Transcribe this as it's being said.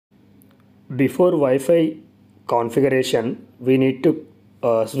Before Wi-Fi configuration, we need to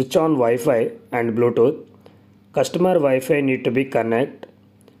switch on Wi-Fi and Bluetooth. Customer Wi-Fi need to be connect.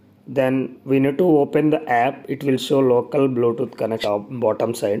 Then we need to open the app. It will show local Bluetooth connection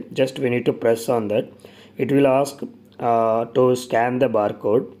bottom side. Just we need to press on that. It will ask to scan the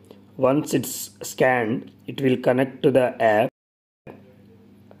barcode. Once it's scanned, it will connect to the app.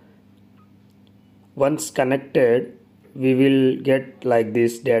 Once connected, we will get like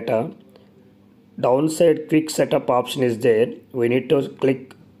this data. Downside quick setup option is there. We need to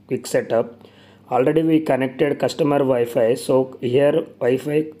click quick setup. Already we connected customer Wi-Fi, so here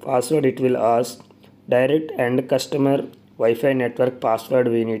Wi-Fi password it will ask. Direct and customer Wi-Fi network password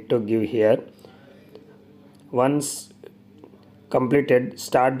we need to give here. Once completed,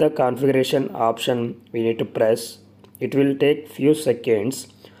 start the configuration option we need to press. It will take few seconds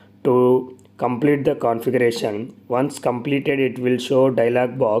to complete the configuration. Once completed, it will show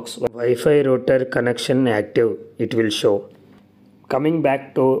dialog box Wi-Fi router connection active. It will show. Coming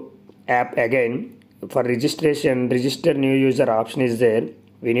back to app again, for registration, register new user option is there.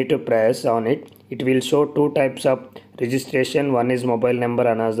 We need to press on it. It will show two types of registration. One is mobile number,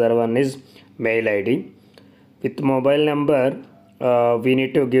 another one is mail ID. With mobile number, we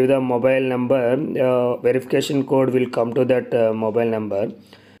need to give the mobile number. Verification code will come to that mobile number.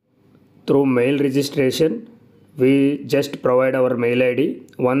 Through mail registration, we just provide our mail ID.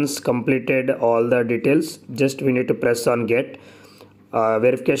 Once completed all the details, just we need to press on get.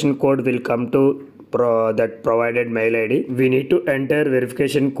 Verification code will come to that provided mail ID. We need to enter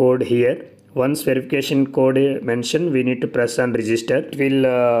verification code here. Once verification code is mentioned, we need to press on register. It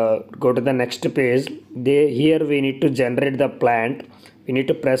will go to the next page. Here we need to generate the plant. We need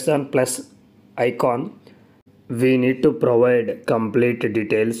to press on plus icon. We need to provide complete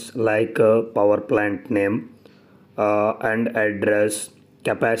details like power plant name and address,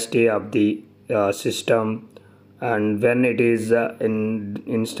 capacity of the system, and when it is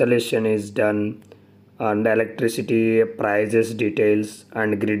installation is done, and electricity prices details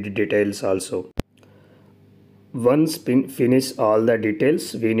and grid details also. Once finish all the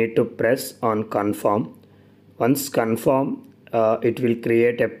details, we need to press on confirm. Once confirm, it will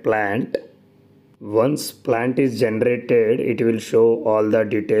create a plant. Once plant is generated, it will show all the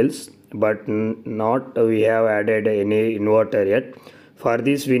details, but not we have added any inverter yet. For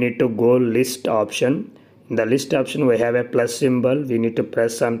this we need to go list option. In the list option we have a plus symbol. We need to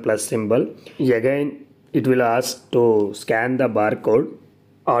press on plus symbol. Again it will ask to scan the barcode.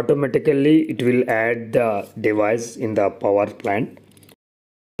 Automatically it will add the device in the power plant.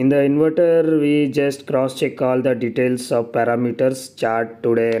 In the inverter, we just cross check all the details of parameters, chart,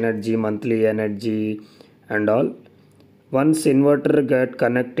 today energy, monthly energy and all. Once inverter get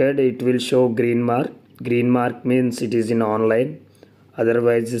connected, it will show green mark. Green mark means it is in online,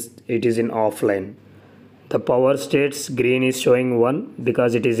 otherwise it is in offline. The power states green is showing 1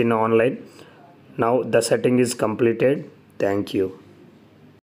 because it is in online. Now the setting is completed. Thank you.